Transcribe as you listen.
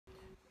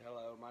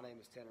My name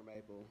is Tanner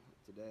Maple.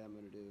 Today I'm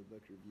going to do a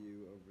book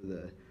review over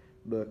the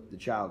book The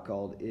Child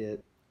Called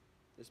It.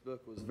 This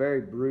book was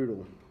very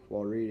brutal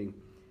while reading.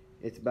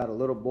 It's about a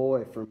little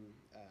boy from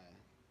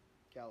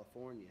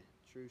California.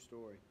 True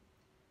story.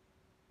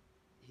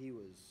 He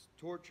was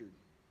tortured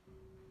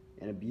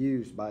and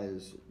abused by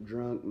his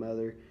drunk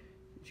mother.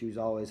 She was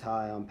always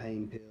high on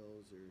pain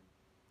pills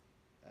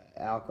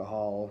or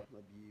alcohol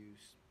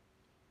abuse.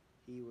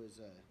 He was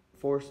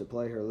forced to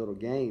play her little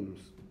games,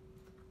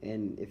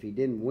 and if he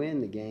didn't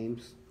win the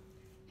games,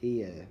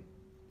 he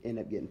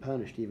ended up getting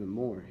punished even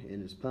more,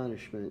 and his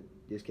punishment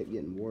just kept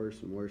getting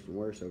worse and worse and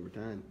worse over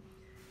time.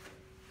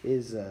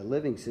 His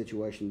living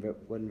situation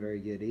wasn't very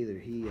good either.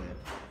 He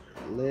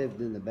lived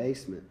in the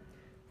basement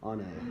on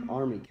an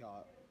army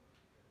cot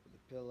with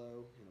a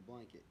pillow and a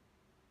blanket,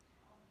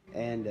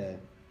 and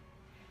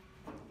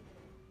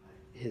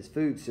his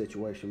food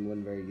situation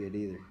wasn't very good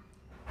either.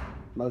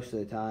 Most of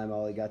the time,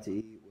 all he got to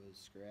eat was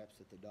scraps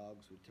that the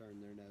dogs would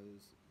turn their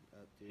nose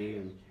up to,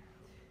 and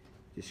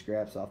just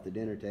scraps off the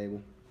dinner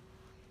table.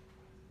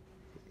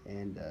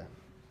 And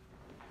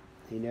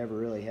he never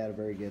really had a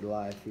very good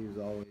life. He was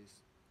always...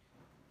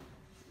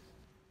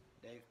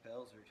 Dave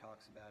Pelzer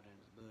talks about in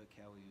his book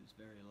how he was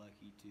very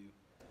lucky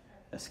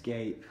to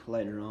escape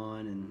later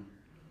on, and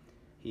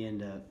he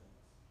ended up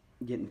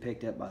getting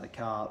picked up by the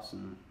cops,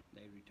 and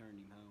they returned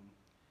him home.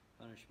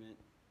 Punishment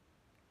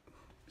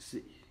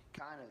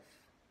kind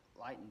of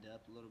lightened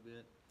up a little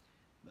bit,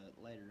 but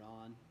later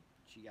on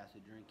she got to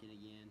drinking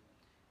again,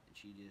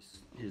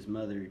 and his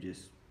mother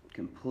just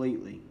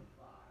completely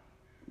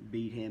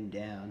beat him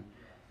down.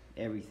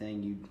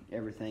 Everything you'd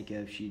ever think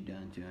of, she'd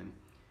done to him.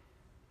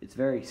 It's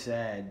very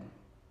sad,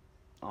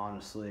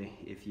 honestly.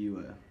 If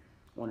you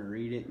want to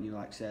read it and you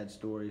like sad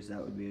stories,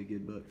 that would be a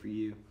good book for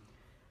you.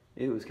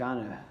 It was kind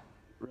of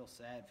real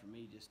sad for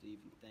me just to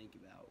even think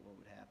about what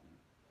would happen,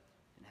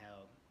 and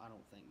how I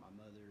don't think my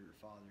mother or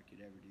father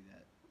could ever do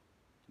that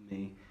to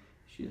me.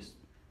 It's just,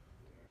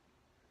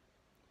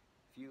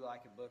 if you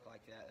like a book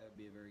like that, that would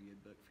be a very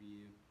good book for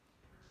you.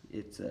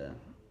 It's a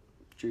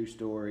true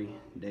story.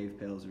 Dave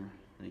Pelzer.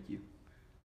 Thank you.